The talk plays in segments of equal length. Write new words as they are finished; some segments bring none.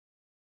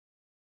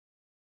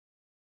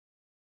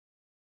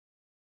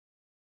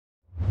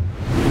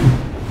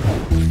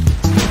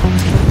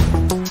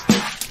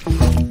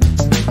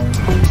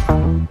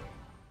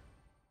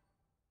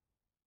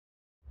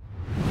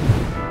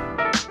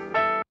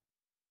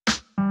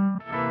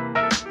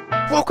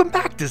Welcome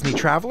back, Disney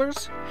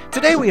travelers!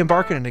 Today we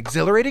embark on an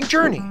exhilarating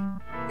journey,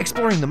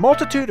 exploring the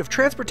multitude of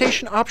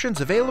transportation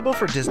options available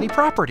for Disney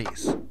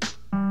properties.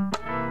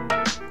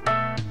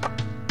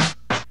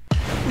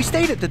 We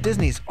stayed at the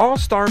Disney's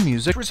AllStar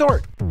Music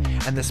Resort,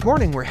 and this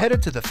morning we're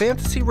headed to the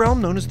fantasy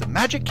realm known as the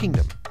Magic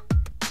Kingdom.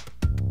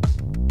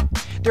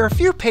 There are a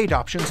few paid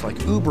options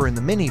like Uber in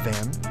the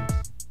minivan.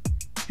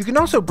 You can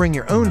also bring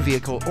your own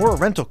vehicle or a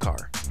rental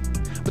car,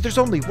 but there's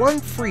only one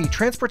free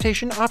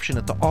transportation option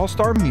at the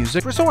AllStar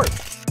Music Resort.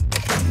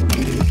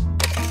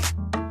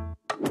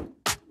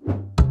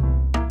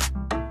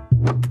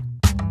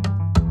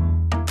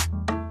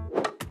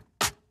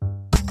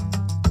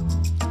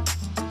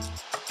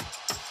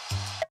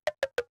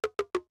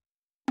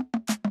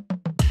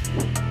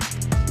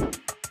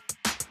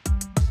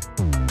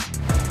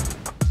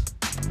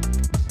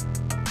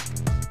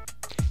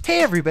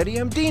 Hey everybody,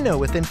 I'm Dino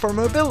with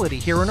InforMobility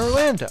here in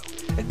Orlando,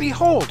 and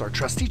behold our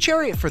trusty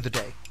chariot for the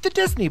day, the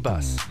Disney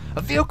Bus,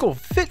 a vehicle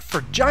fit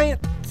for giant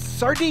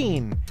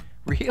sardine.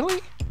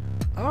 Really?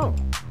 Oh.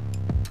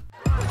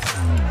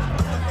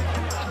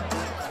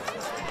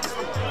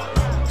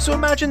 So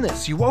imagine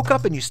this, you woke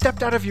up and you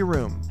stepped out of your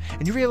room,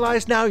 and you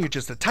realize now you're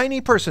just a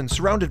tiny person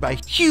surrounded by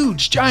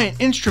huge giant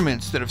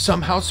instruments that have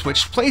somehow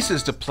switched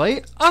places to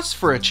play us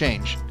for a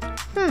change.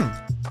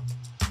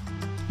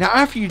 Now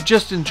after you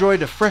just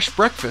enjoyed a fresh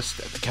breakfast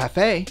at the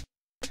cafe,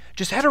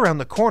 just head around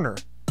the corner.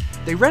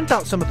 They rent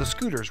out some of the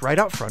scooters right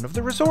out front of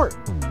the resort.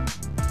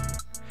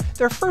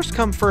 They're first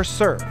come first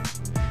serve,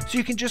 so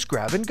you can just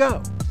grab and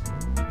go.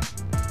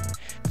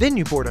 Then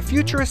you board a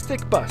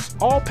futuristic bus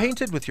all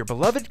painted with your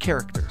beloved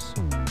characters.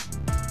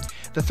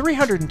 The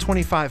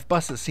 325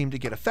 buses seem to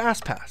get a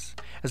fast pass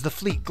as the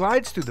fleet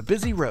glides through the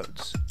busy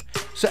roads.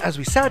 So as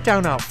we sat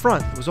down out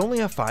front, it was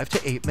only a 5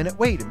 to 8 minute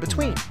wait in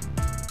between.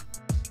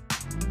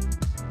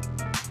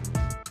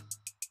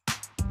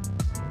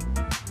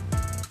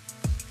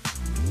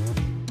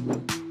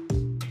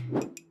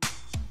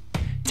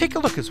 Take a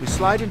look as we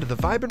slide into the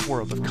vibrant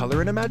world of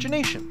color and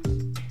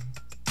imagination.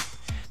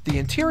 The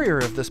interior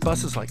of this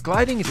bus is like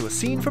gliding into a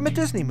scene from a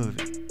Disney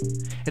movie.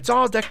 It's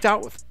all decked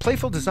out with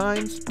playful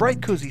designs,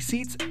 bright cozy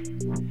seats,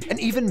 and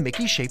even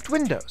Mickey-shaped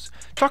windows.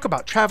 Talk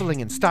about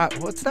traveling in style.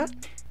 What's that?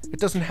 It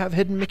doesn't have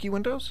hidden Mickey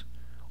windows?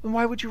 Then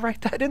why would you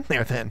write that in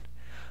there then?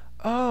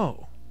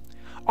 Oh.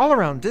 All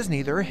around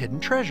Disney there are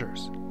hidden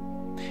treasures.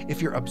 If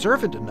you're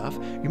observant enough,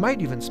 you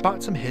might even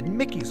spot some hidden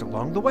Mickeys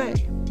along the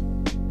way.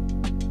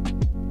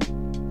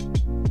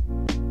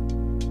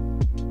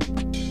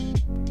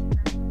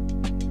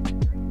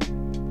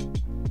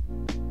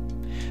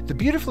 The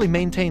beautifully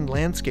maintained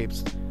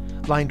landscapes,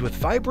 lined with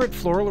vibrant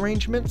floral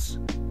arrangements,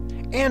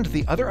 and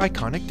the other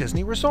iconic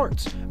Disney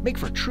resorts make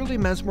for a truly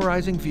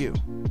mesmerizing view.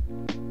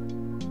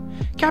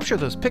 Capture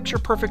those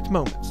picture-perfect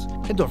moments,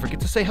 and don't forget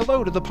to say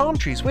hello to the palm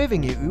trees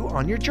waving at you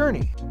on your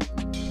journey.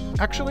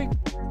 Actually,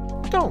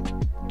 don't.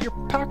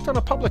 You're packed on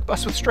a public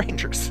bus with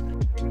strangers.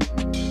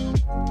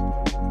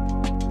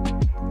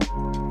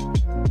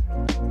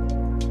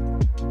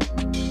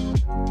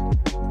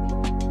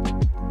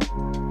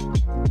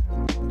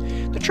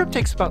 The trip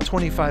takes about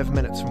 25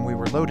 minutes from we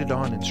were loaded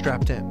on and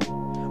strapped in,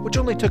 which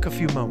only took a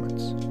few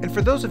moments. And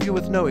for those of you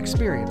with no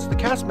experience, the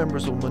cast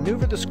members will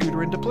maneuver the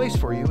scooter into place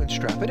for you and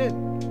strap it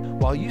in,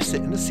 while you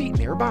sit in a seat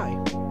nearby.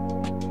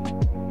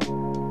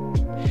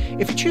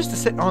 If you choose to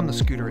sit on the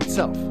scooter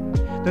itself,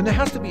 then there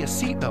has to be a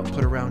seatbelt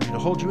put around you to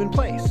hold you in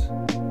place,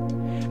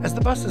 as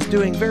the bus is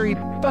doing very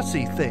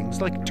bussy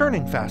things like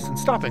turning fast and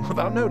stopping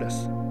without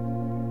notice.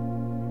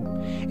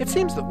 It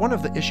seems that one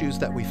of the issues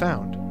that we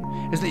found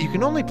is that you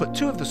can only put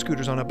 2 of the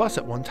scooters on a bus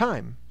at one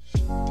time.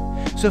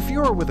 So if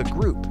you are with a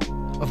group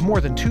of more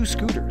than 2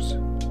 scooters,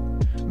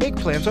 make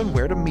plans on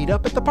where to meet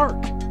up at the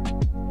park.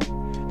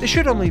 They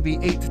should only be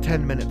 8 to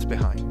 10 minutes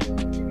behind.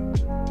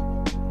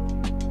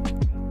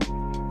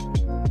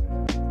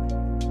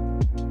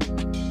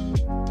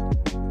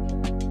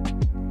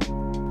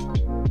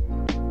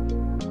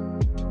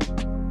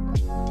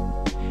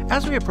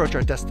 As we approach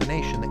our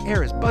destination, the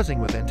air is buzzing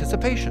with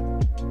anticipation.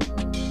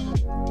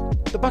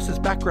 The bus's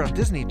background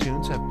Disney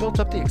tunes have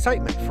built up the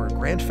excitement for a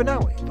grand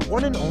finale, the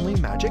one and only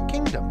Magic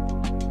Kingdom.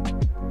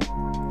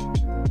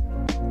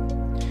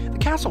 The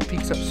castle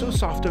peeks up so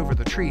soft over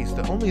the trees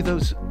that only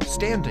those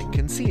standing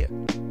can see it.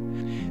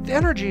 The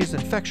energy is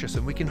infectious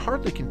and we can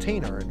hardly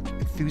contain our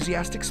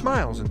enthusiastic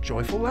smiles and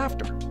joyful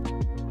laughter.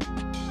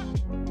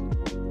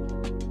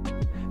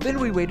 Then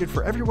we waited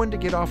for everyone to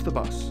get off the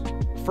bus.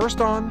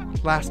 First on,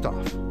 last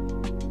off.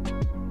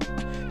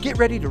 Get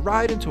ready to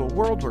ride into a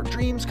world where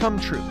dreams come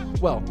true.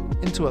 Well,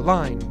 into a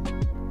line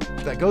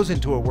that goes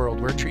into a world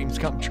where dreams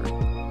come true.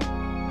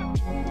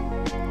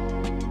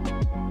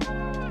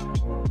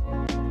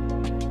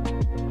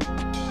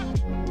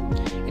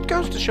 It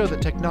goes to show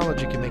that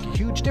technology can make a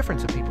huge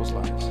difference in people's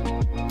lives,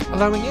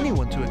 allowing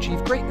anyone to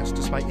achieve greatness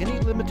despite any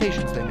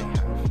limitations they may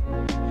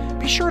have.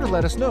 Be sure to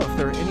let us know if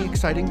there are any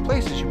exciting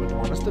places you would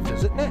want us to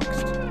visit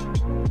next.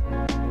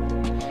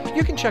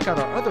 You can check out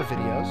our other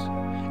videos,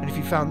 and if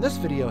you found this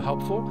video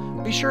helpful,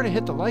 be sure to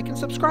hit the like and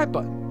subscribe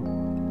button.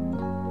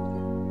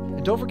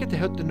 And don't forget to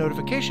hit the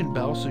notification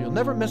bell so you'll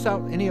never miss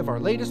out any of our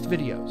latest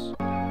videos.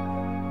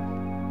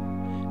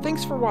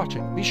 Thanks for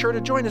watching. Be sure to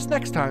join us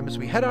next time as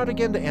we head out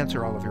again to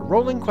answer all of your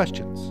rolling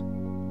questions.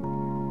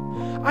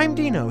 I'm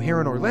Dino here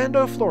in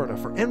Orlando, Florida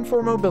for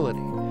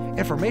InforMobility,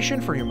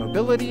 information for your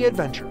mobility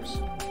adventures.